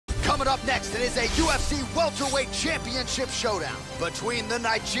Coming up next, it is a UFC welterweight championship showdown between the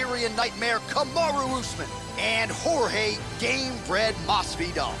Nigerian nightmare Kamaru Usman and Jorge Gamebred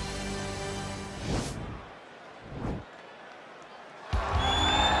Masvidal.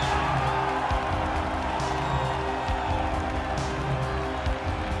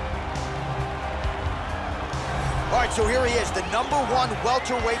 All right, so here he is, the #1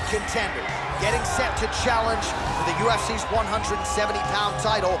 welterweight contender, getting set to challenge for the UFC's 170-pound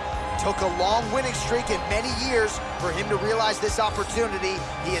title. Took a long winning streak in many years for him to realize this opportunity.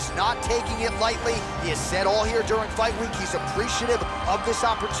 He is not taking it lightly. He has said all here during fight week he's appreciative of this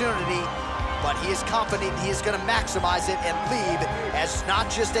opportunity, but he is confident he is going to maximize it and leave as not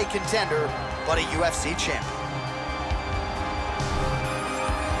just a contender, but a UFC champion.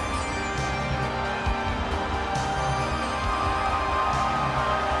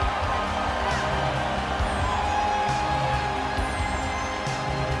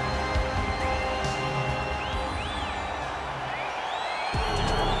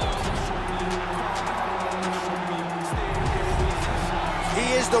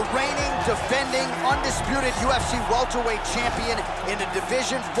 He is the reigning, defending, undisputed UFC welterweight champion in a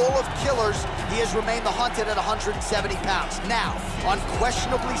division full of killers. He has remained the hunted at 170 pounds. Now,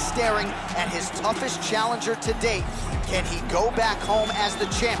 unquestionably staring at his toughest challenger to date. Can he go back home as the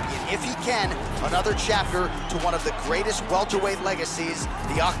champion? If he can, another chapter to one of the greatest welterweight legacies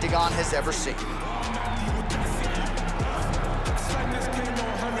the Octagon has ever seen.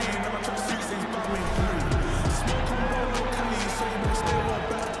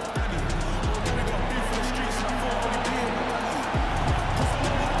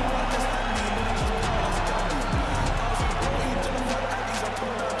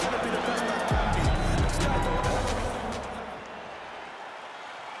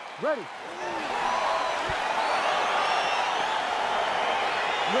 Ready.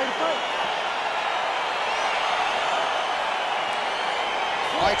 Ready to fight.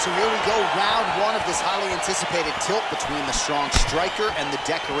 All right, so here we go, round one of this highly anticipated tilt between the strong striker and the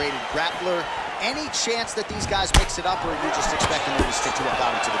decorated grappler. Any chance that these guys mix it up, or are you just expecting them to stick to a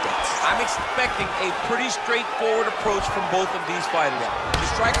bottom to the dance? I'm expecting a pretty straightforward approach from both of these fighters. The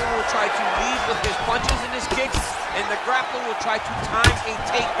striker will try to lead with his punches and his kicks, and the grappler will try to time a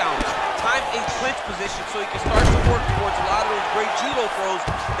takedown, time a clinch position so he can start to work towards a lot of those great judo throws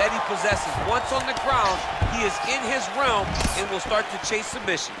that he possesses. Once on the ground, he is in his realm and will start to chase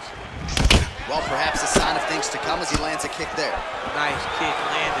submissions. Well, perhaps a sign of things to come as he lands a kick there. Nice kick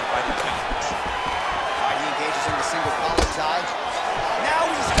landed by the champ. All right, he engages in the single collar tie. Now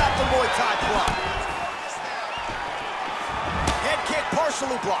he's got the Muay Thai block. Head kick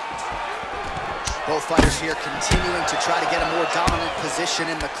partially blocked. Both fighters here continuing to try to get a more dominant position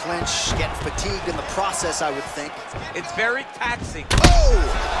in the clinch, getting fatigued in the process, I would think. It's very taxing. Oh! Oh,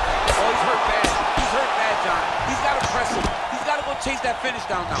 he's hurt bad. He's hurt bad, John. He's got to press him. He's got to go chase that finish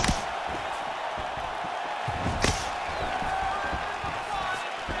down now.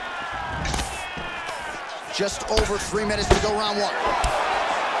 Just over 3 minutes to go round one.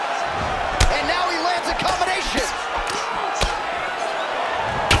 And now he lands a combination.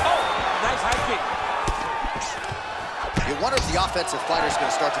 Oh, nice high kick. You wonder if the offensive fighter is going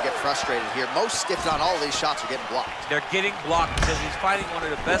to start to get frustrated here. Most, if not all of these shots are getting blocked. They're getting blocked because he's fighting one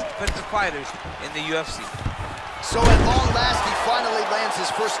of the best defensive fighters in the UFC. So at long last, he finally lands his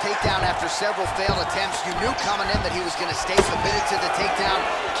first takedown after several failed attempts. You knew coming in that he was going to stay committed to the takedown,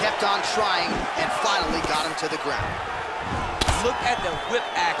 kept on trying, and finally got him to the ground. Look at the whip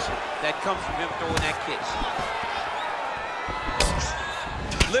action that comes from him throwing that kick.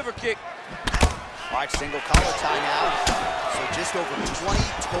 Liver kick. All right, single collar tie now. So just over 20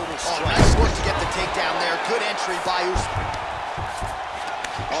 total strikes. Oh, nice work to get the takedown there. Good entry by Usman.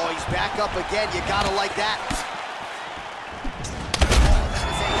 Oh, he's back up again. You gotta like that.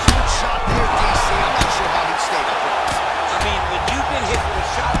 Shot there, DC. I'm not sure how he'd stay up. I mean, when you've been hit with a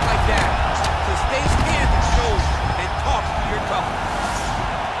shot like that, to stay standing shows and talks to your toughness.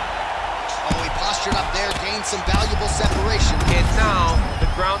 Oh, he postured up there, gained some valuable separation. And now, the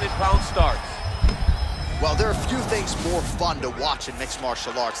ground and pound starts. Well, there are few things more fun to watch in mixed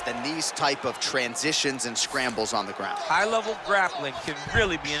martial arts than these type of transitions and scrambles on the ground. High-level grappling can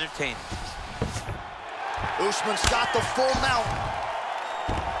really be entertaining. Usman's got the full mount.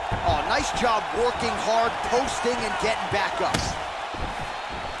 Oh, nice job working hard, posting, and getting back up.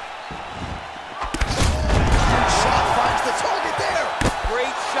 Shot finds the target there.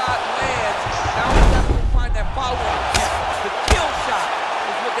 Great shot lands. Now he's got to find that follow-up kick. The kill shot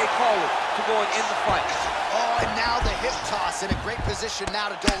is what they call it, to go and end the fight. Oh, and now the hip toss in a great position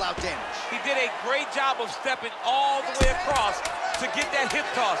now to dole out damage. He did a great job of stepping all the way across to get that hip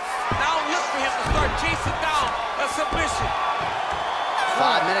toss. Now look for him to start chasing down a submission.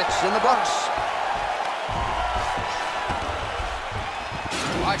 5 minutes in the books.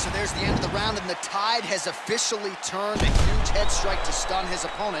 All right, so there's the end of the round, and the tide has officially turned. A huge head strike to stun his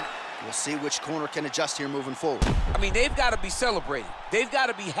opponent. We'll see which corner can adjust here moving forward. I mean, they've got to be celebrating. They've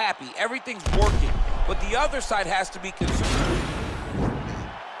got to be happy. Everything's working. But the other side has to be concerned.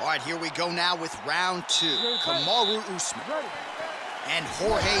 All right, here we go now with round 2. Kamaru Usman and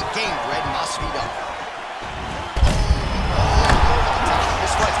Jorge Masvidal.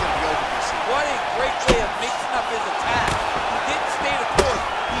 This fight's going to be over. What a great way of mixing up his attack. He didn't stay the course.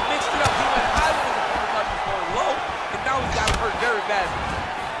 He mixed it up. He went high when his opponent thought he was going low, and now he's got him hurt very badly.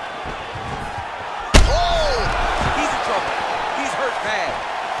 Oh! He's in trouble. He's hurt bad.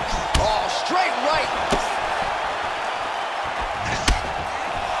 Oh, straight right.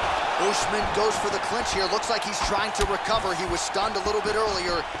 Usman goes for the clinch here. Looks like he's trying to recover. He was stunned a little bit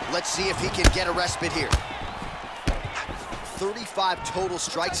earlier. Let's see if he can get a respite here. 35 total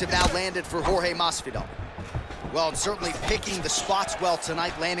strikes have now landed for Jorge Masvidal. Well, and certainly picking the spots well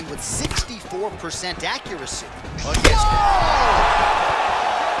tonight, landing with 64% accuracy. Oh, yes.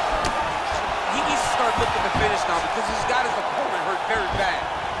 He needs to start looking to finish now because he's got his opponent hurt very bad.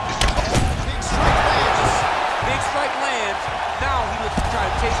 Big strike lands. Big strike lands. Now he looks to try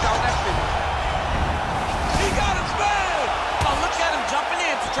to chase down that finish. He got him bad! Oh, look at him jumping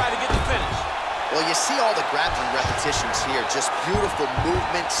in to try to get the finish. Well, you see all the grappling repetitions here. Just beautiful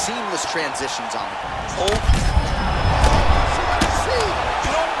movement, seamless transitions on the ground.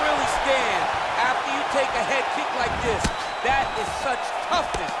 You don't really stand after you take a head kick like this. That is such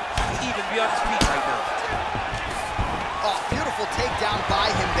toughness to even be on his feet right now. Oh, beautiful takedown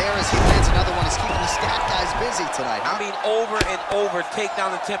by him there as he lands another one. He's keeping the stat guys busy tonight, huh? I mean, over and over,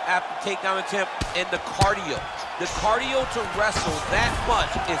 takedown attempt after takedown attempt, and the cardio. The cardio to wrestle that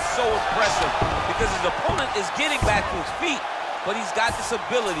much is so impressive because his opponent is getting back to his feet, but he's got this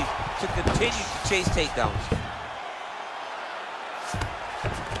ability to continue to chase takedowns.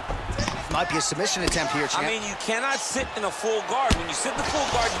 Might be a submission attempt here, champ. I mean, you cannot sit in a full guard. When you sit in the full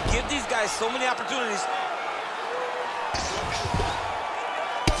guard, you give these guys so many opportunities.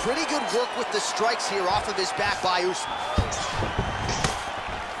 Pretty good work with the strikes here off of his back by Usman.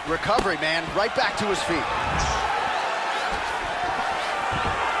 Recovery, man. Right back to his feet.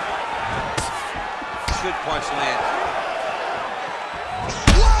 Good punch land.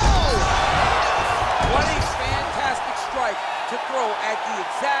 Whoa! What a fantastic strike to throw at the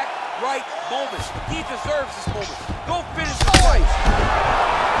exact right moment. He deserves this moment. Go finish the fight.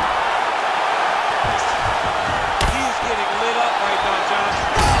 He is getting lit up right now, John.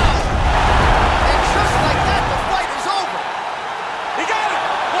 And just like that, the fight is over. He got it.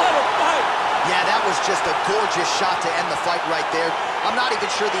 What a fight. Yeah, that was just a gorgeous shot to end the fight right there. I'm not even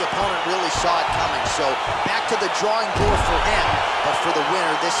sure the opponent really saw it coming. So back to the drawing board for him. But for the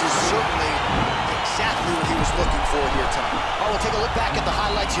winner, this is certainly exactly what he was looking for here tonight. Oh, we'll take a look back at the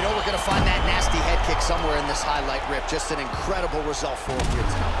highlights. You know we're going to find that nasty head kick somewhere in this highlight rip. Just an incredible result for him here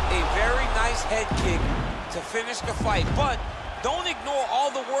tonight. A very nice head kick to finish the fight. But don't ignore all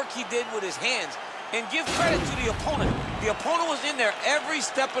the work he did with his hands. And give credit to the opponent. The opponent was in there every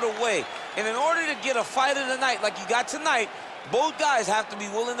step of the way. And in order to get a fight of the night like you got tonight, both guys have to be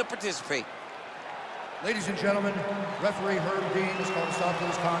willing to participate. Ladies and gentlemen, referee Herb Dean is going to stop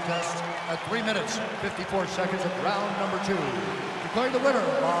this contest at 3 minutes, 54 seconds of round number 2. Declaring the winner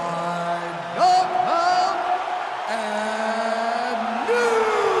by knockout and